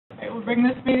We'll bring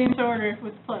this meeting to order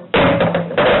with pledge. I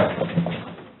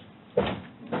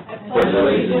pledge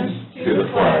allegiance to the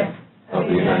flag of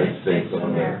the United States of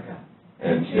America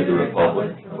and to the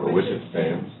republic for which it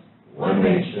stands, one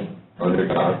nation, under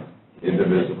God,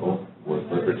 indivisible, with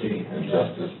liberty and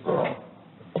justice for all.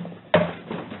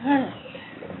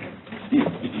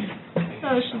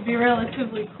 So it should be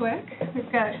relatively quick.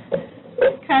 We've got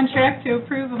a contract to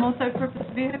approve a multi-purpose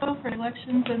vehicle for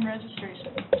elections and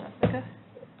registration. Jessica?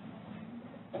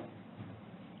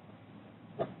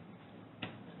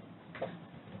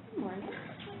 Good morning.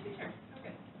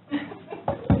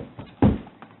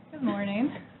 Good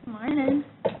morning. Good morning.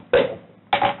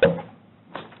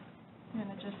 I'm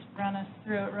going to just run us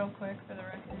through it real quick for the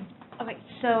record. Okay,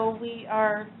 so we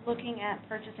are looking at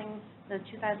purchasing the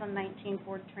 2019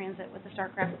 Ford Transit with the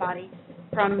Starcraft body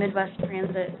from Midwest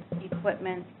Transit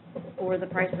Equipment for the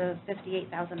price of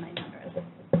 $58,900.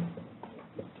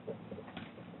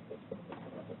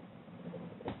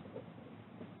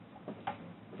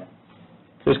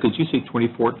 Jessica, did you say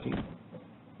 2014?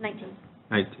 19.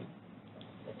 19.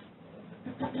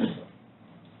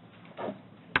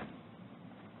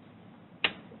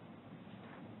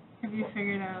 Have you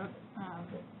figured out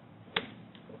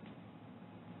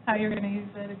how you're going to use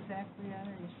it exactly yet,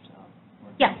 or are you still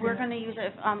working Yeah, through we're it? going to use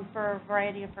it for a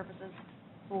variety of purposes,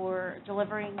 for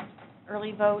delivering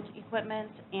early vote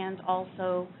equipment and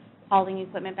also hauling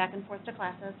equipment back and forth to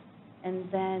classes, and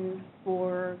then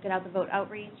for get out the vote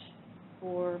outreach,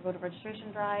 for voter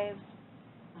registration drives,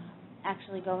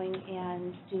 actually going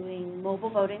and doing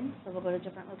mobile voting, so we'll go to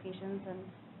different locations and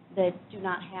that do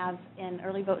not have an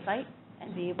early vote site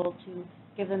and be able to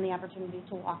give them the opportunity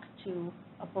to walk to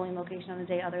a polling location on a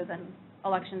day other than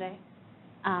Election Day.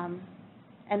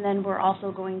 And then we're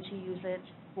also going to use it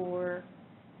for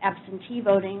absentee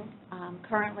voting.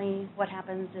 Currently, what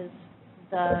happens is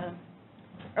the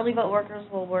early vote workers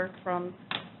will work from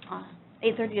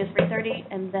 8:30 to 3:30,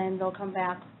 and then they'll come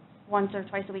back once or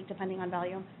twice a week, depending on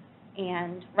volume,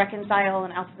 and reconcile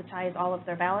and alphabetize all of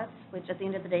their ballots, which at the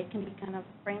end of the day can be kind of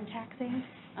brain taxing.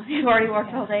 You've already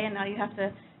worked all day, and now you have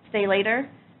to stay later,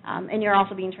 and you're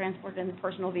also being transported in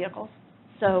personal vehicles.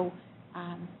 So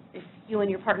if you and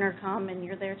your partner come and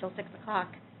you're there till 6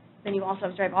 o'clock, then you also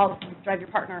have to drive your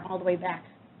partner all the way back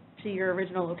to your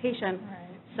original location. Right.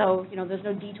 So, you know, there's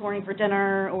no detouring for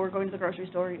dinner or going to the grocery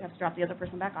store. You have to drop the other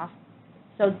person back off.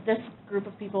 So this group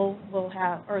of people will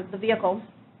have, or the vehicle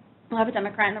will have a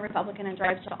Democrat and a Republican and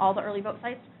drive to all the early vote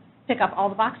sites, pick up all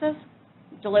the boxes,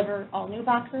 deliver all new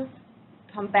boxes,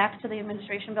 come back to the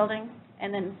administration building,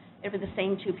 and then it'll be the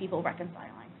same two people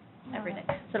reconciling every day.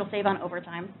 So it'll save on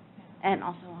overtime and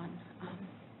also on,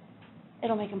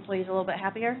 it'll make employees a little bit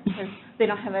happier because they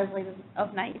don't have as late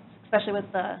of nights, especially with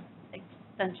the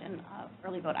extension of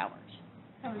early vote hours.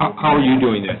 How are you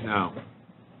doing that now?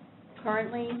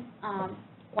 Currently,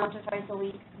 once or twice a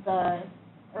week, the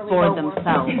early For vote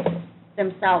themselves. workers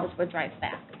themselves would drive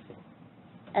back.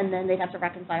 And then they'd have to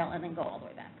reconcile and then go all the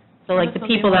way back. So like the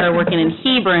people that are working in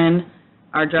Hebron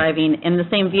are driving in the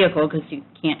same vehicle, because you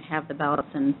can't have the ballots,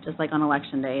 and just like on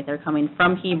Election Day, they're coming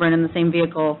from Hebron in the same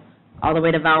vehicle all the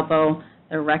way to Valpo.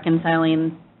 They're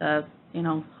reconciling the,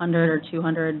 100 or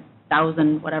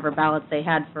 200,000 whatever ballots they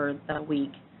had for the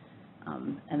week.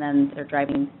 And then they're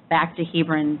driving back to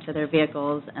Hebron to their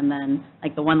vehicles, and then,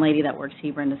 like the one lady that works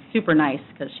Hebron is super nice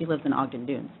because she lives in Ogden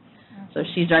Dunes. So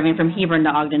she's driving from Hebron to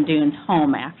Ogden Dunes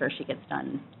home after she gets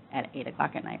done at 8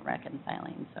 o'clock at night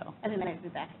reconciling, so. And then they'd be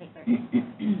back at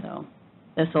 8:30. So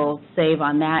this will save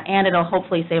on that, and it'll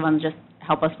hopefully save on just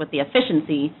help us with the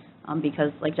efficiency,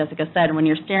 because like Jessica said, when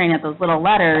you're staring at those little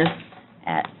letters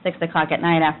at 6 o'clock at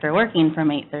night after working from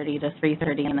 8:30 to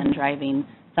 3:30 and then driving,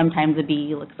 sometimes a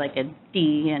B looks like a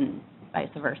D and vice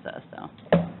versa, so.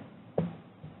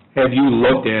 Have you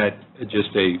looked at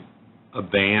just a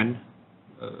van?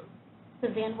 The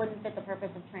van wouldn't fit the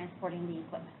purpose of transporting the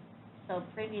equipment. So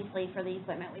previously, for the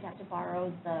equipment, we'd have to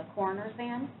borrow the coroner's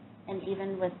van, and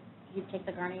even with, you'd take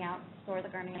the gurney out, store the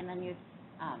gurney, and then you'd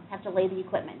have to lay the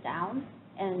equipment down,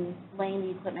 and laying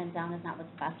the equipment down is not what's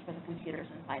best for the computers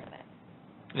inside of it.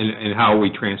 And how are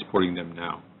we transporting them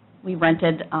now? We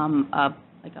rented a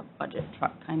budget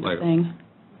truck kind of thing,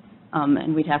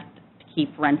 and we'd have to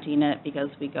keep renting it because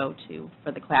we go to,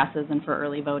 for the classes and for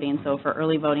early voting. So for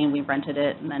early voting, we rented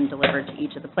it and then delivered to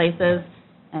each of the places.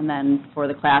 And then for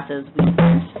the classes, we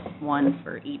rent one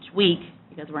for each week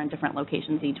because we're in different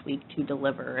locations each week to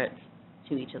deliver it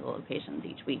to each of the locations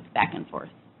each week, back and forth.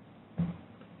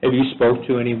 Have you spoke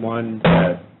to anyone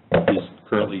that is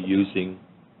currently using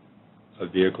a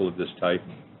vehicle of this type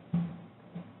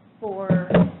For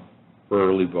for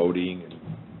early voting? And,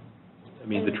 I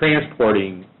mean, the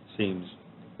transporting seems,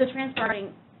 The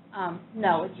transporting,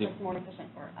 no, it's just more efficient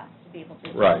for us to be able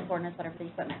to Right. transport and better for the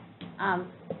equipment.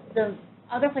 The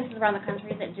other places around the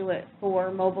country that do it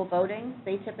for mobile voting,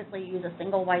 they typically use a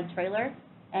single wide trailer,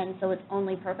 and so its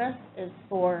only purpose is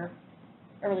for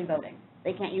early voting.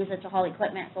 They can't use it to haul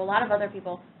equipment. So a lot of other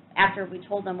people, after we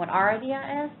told them what our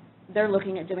idea is, they're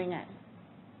looking at doing it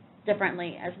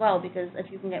differently as well, because if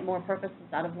you can get more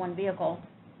purposes out of one vehicle,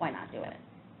 why not do it?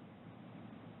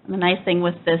 And the nice thing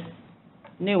with this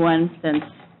new one, since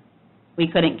we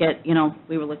couldn't get,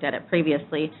 we were looked at it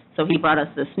previously, so he brought us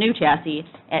this new chassis.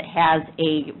 It has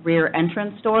a rear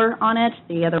entrance door on it.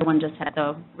 The other one just had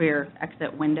the rear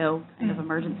exit window kind of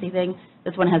emergency thing.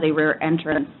 This one has a rear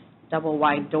entrance double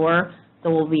wide door, so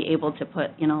we'll be able to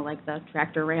put, like the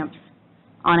tractor ramps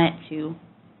on it to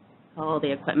haul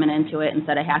the equipment into it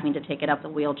instead of having to take it up the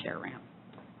wheelchair ramp.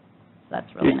 So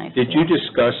that's really nice. Did you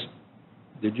discuss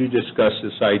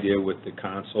this idea with the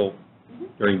council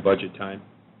during budget time?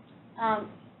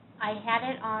 I had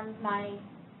it on my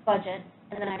budget,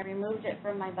 and then I removed it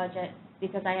from my budget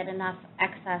because I had enough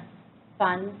excess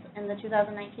funds in the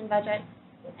 2019 budget,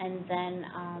 and then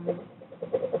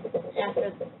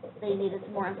after they needed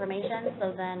some more information,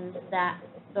 so then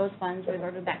those funds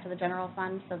reverted back to the general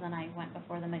fund, so then I went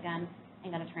before them again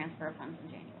and got a transfer of funds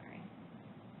in January.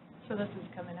 So this is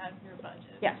coming out of your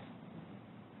budget? Yes.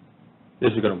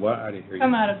 This is going to what? I didn't hear you.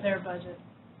 Come out of their budget.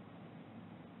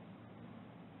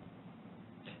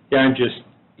 Yeah, I'm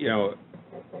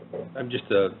just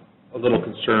a little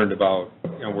concerned about,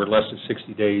 we're less than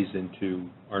 60 days into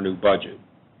our new budget.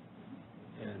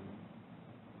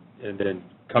 And then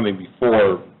coming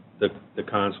before the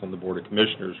council and the Board of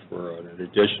Commissioners for an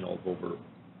additional over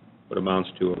what amounts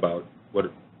to about,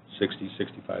 $60,000,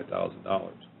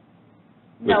 $65,000.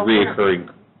 With No, reoccurring.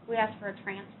 We asked for a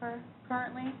transfer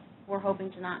currently. We're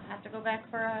hoping to not have to go back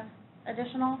for a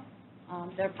additional.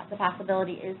 The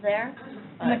possibility is there.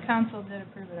 And the council did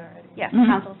approve it already? Yes, Mhm.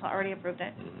 council's already approved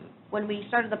it. When we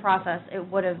started the process, it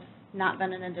would have not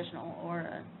been an additional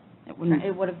It wouldn't,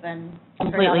 it would have been straight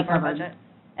out Completely of our covered. budget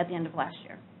at the end of last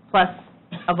year. plus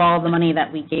of all the money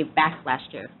that we gave back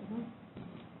last year.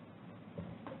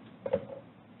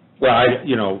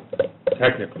 Well,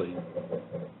 technically,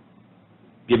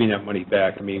 giving that money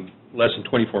back, less than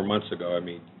 24 months ago,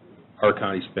 our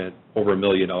county spent over $1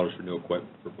 million for new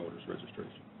equipment for voters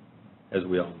registration, as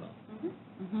we all know.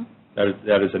 Mhm.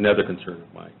 That is another concern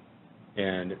of mine.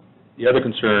 And the other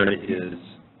concern is,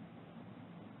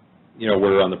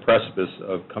 we're on the precipice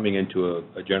of coming into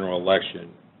a general election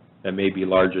that may be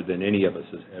larger than any of us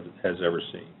has ever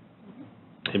seen.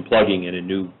 And plugging in a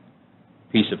new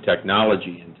piece of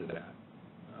technology into that.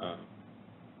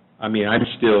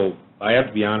 I have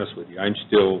to be honest with you,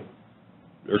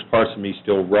 there's parts of me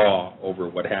still raw over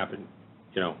what happened,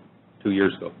 2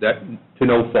 years ago. That, to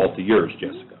no fault of yours,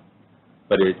 Jessica,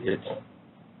 but it's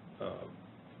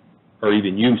or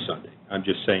even you, Sunday. I'm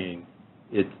just saying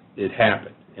it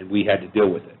happened, and we had to deal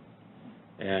with it.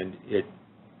 And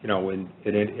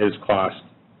and it has cost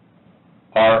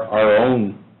our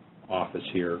own office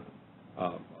here,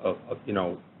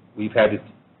 we've had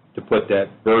to put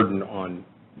that burden on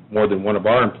more than one of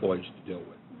our employees to deal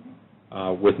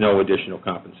with no additional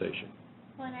compensation.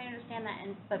 Well, and I understand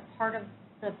that, but part of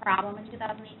the problem in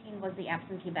 2018 was the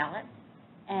absentee ballot,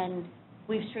 and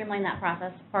we've streamlined that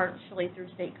process partially through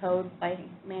state code by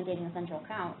mandating a central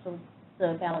count, so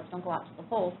the ballots don't go out to the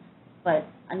polls. But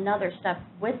another step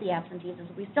with the absentees is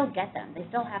we still get them. They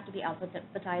still have to be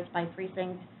alphabetized by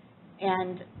precinct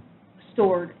and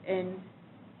stored in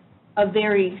a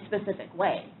very specific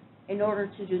way. In order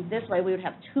to do this way, we would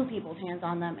have 2 people's hands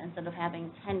on them instead of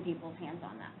having 10 people's hands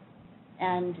on them.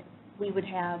 And we would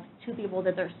have 2 people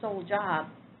that their sole job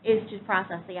is to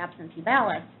process the absentee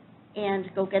ballots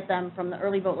and go get them from the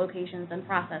early vote locations and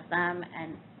process them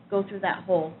and go through that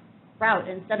whole route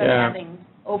instead of having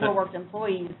overworked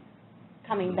employees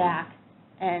coming back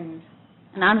and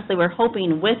honestly, we're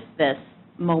hoping with this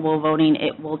mobile voting,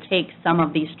 it will take some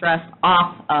of the stress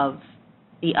off of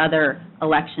the other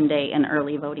election day and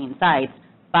early voting sites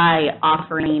by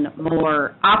offering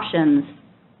more options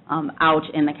out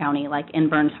in the county, like in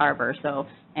Burns Harbor,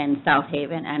 and South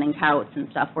Haven and in Couts and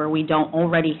stuff, where we don't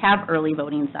already have early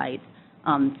voting sites.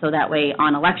 So that way,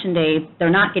 on election day, they're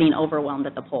not getting overwhelmed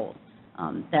at the polls,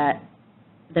 that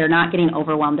they're not getting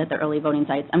overwhelmed at the early voting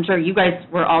sites. I'm sure you guys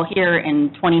were all here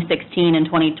in 2016 and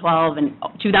 2012 and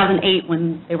 2008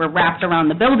 when they were wrapped around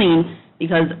the building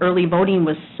because early voting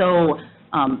was so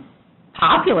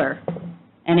popular,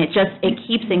 and it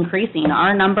keeps increasing.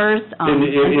 Our numbers and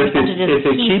percentages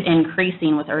keep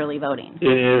increasing with early voting.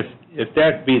 If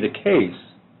that be the case,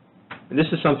 and this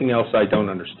is something else I don't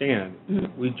understand, Mhm.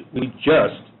 we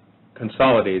just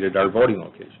consolidated our voting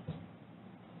locations.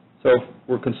 So if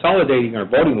we're consolidating our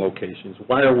voting locations,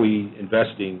 why are we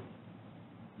investing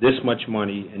this much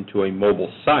money into a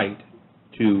mobile site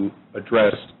to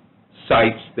address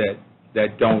sites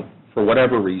that don't, for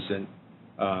whatever reason,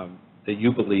 that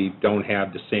you believe don't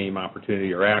have the same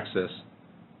opportunity or access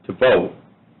to vote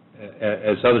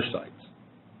as other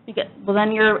sites? Well,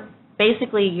 then you're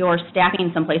staffing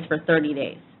someplace for 30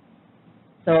 days.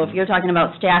 So if you're talking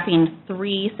about staffing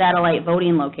 3 satellite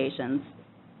voting locations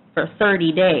for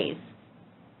 30 days,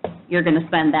 you're going to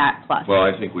spend that plus. Well,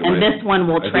 I think we And might, this one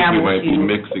will I think travel we might be to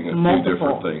mixing a few multiple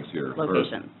different things here.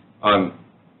 locations.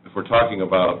 If we're talking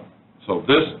about, so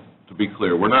this, to be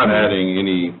clear, we're not adding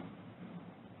any,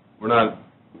 we're not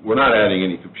adding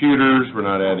any computers, we're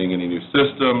not adding any new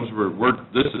systems,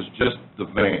 this is just the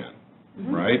van,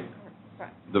 right?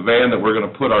 Correct. The van that we're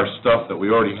going to put our stuff that we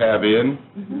already have in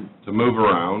Mhm. to move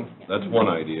around, that's one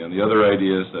idea. And the other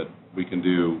idea is that we can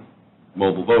do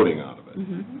mobile voting out of it.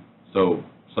 Mhm. So,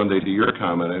 Sunday, to your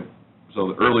comment,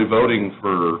 so the early voting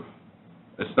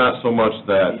it's not so much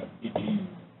that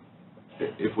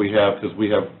if we have, because we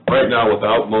have, right now,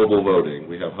 without mobile voting,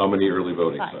 we have how many early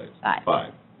voting sites? 5.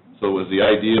 5. So is the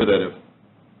idea that if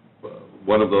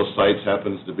one of those sites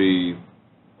happens to be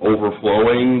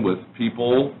overflowing with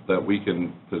people, that we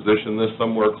can position this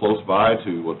somewhere close by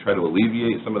to try to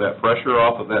alleviate some of that pressure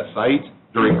off of that site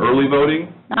during early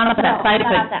voting? Not off of that No, side,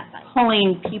 not but that side.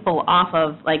 pulling people off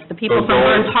of, like, the people So from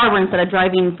going- Burns Harbor, instead of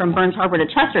driving from Burns Harbor to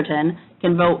Chesterton,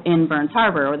 can vote in Burns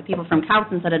Harbor, or the people from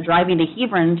Couts, instead of driving to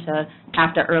Hebron to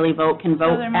have to early vote, can So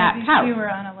vote there at might be Couts. fewer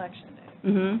on election day.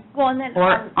 Mhm. Well, and then,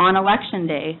 Or on Election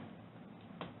Day.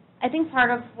 I think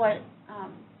part of what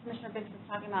Commissioner Biggs is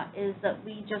talking about is that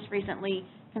we just recently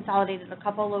consolidated a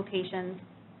couple locations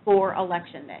for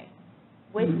Election Day.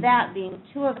 With Mhm. that being,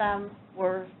 2 of them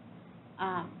were,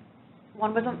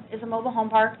 one is a mobile home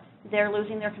park. They're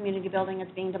losing their community building.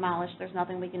 It's being demolished. There's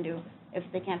nothing we can do.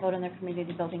 If they can't vote in their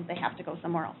community building, they have to go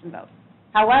somewhere else and vote.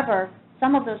 However,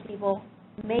 some of those people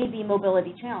may be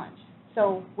mobility challenged.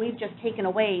 So we've just taken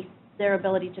away their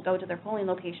ability to go to their polling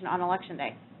location on Election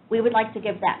Day. We would like to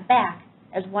give that back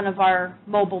as one of our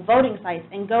mobile voting sites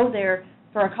and go there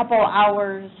for a couple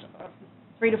hours,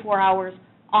 3 to 4 hours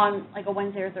on like a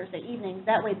Wednesday or Thursday evening.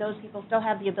 That way those people still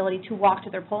have the ability to walk to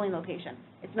their polling location.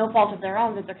 It's no fault of their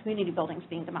own that their community building's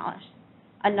being demolished.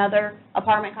 Another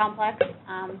apartment complex,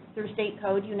 through state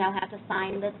code, you now have to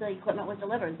sign that the equipment was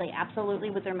delivered. They absolutely,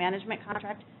 with their management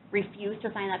contract, refuse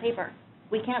to sign that paper.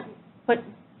 We can't put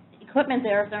equipment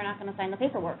there if they're not going to sign the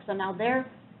paperwork. So now their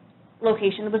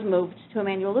location was moved to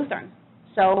Emmanuel Lutheran.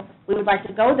 So we would like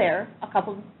to go there a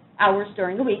couple hours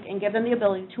during the week and give them the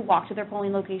ability to walk to their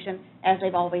polling location as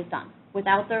they've always done,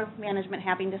 without their management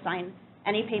having to sign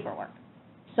any paperwork.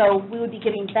 So we would be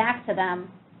giving back to them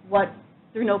what,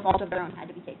 through no fault of their own, had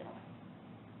to be taken away.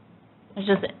 It's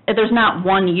just, there's not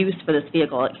one use for this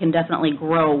vehicle. It can definitely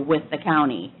grow with the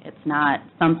county. It's not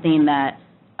something that,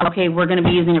 okay, we're going to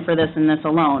be using it for this and this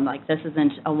alone. Like, this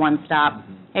isn't a one-stop,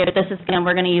 hey, if this is,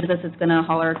 we're going to use this, it's going to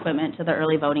haul our equipment to the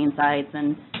early voting sites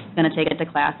and it's going to take it to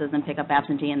classes and pick up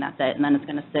absentee and that's it. And then it's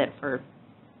going to sit for,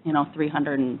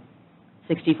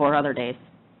 364 other days.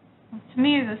 To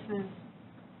me, it's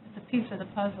a piece of the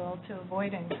puzzle to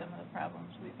avoiding some of the problems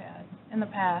we've had in the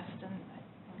past, and I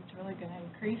think it's really going to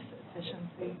increase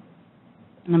efficiency.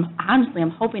 And I'm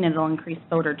hoping it'll increase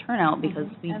voter turnout because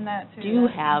we And that, too, do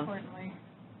that's have, importantly.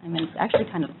 it's actually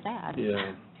kind of sad. Yeah.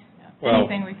 Yeah. Well-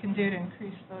 Anything we can do to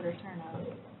increase voter turnout is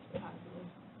positive.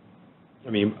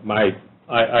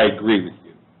 I agree with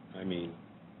you.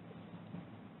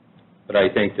 But I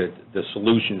think that the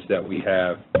solutions that we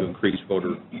have to increase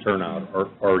voter turnout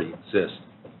already exist,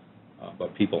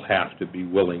 but people have to be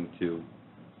willing to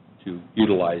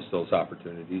utilize those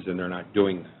opportunities, and they're not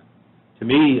doing that. To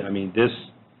me, this,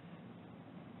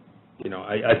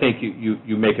 I think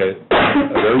you make a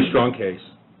very strong case,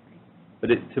 but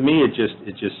to me, it just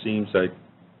seems like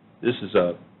this is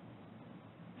a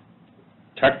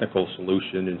technical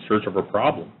solution in search of a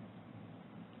problem.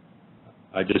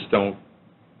 I just don't.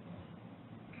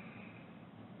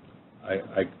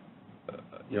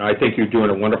 I think you're doing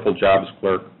a wonderful job as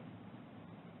clerk,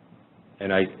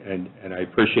 and I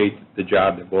appreciate the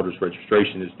job that voters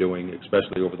registration is doing,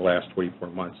 especially over the last 24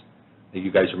 months. I think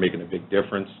you guys are making a big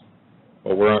difference.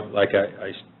 But we're, like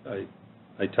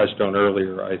I touched on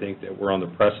earlier, I think that we're on the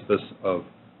precipice of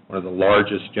one of the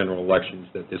largest general elections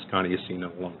that this county has seen in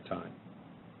a long time.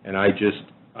 And I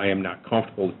am not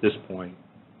comfortable at this point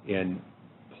in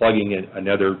plugging in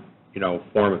another,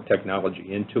 form of technology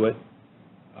into it.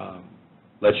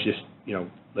 Let's just,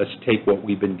 let's take what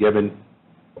we've been given,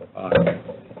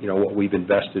 what we've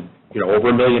invested,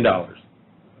 over $1 million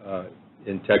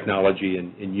in technology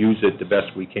and use it the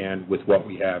best we can with what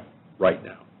we have right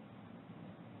now.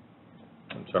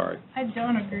 I'm sorry. I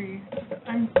don't agree.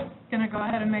 I'm going to go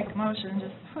ahead and make a motion,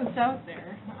 just what's out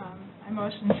there. I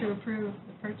motion to approve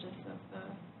the purchase of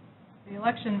the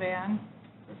election van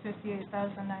for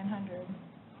 $58,900.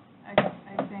 I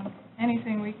think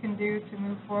anything we can do to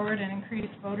move forward and increase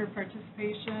voter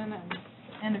participation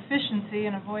and efficiency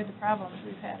and avoid the problems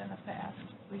we've had in the past,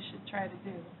 we should try to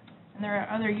do. And there are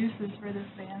other uses for this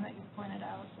van that you pointed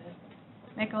out that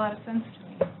make a lot of sense to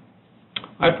me.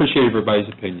 I appreciate everybody's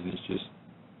opinion.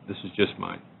 This is just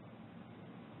mine.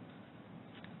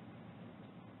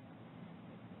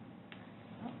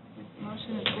 Well, this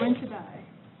motion is going to die.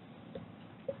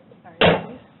 Sorry,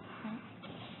 Dave.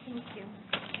 Thank you.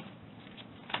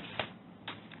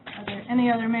 Are there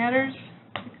any other matters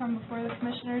to come before the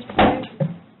commissioners today?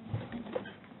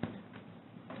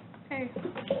 Okay,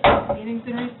 meeting's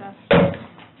in recess.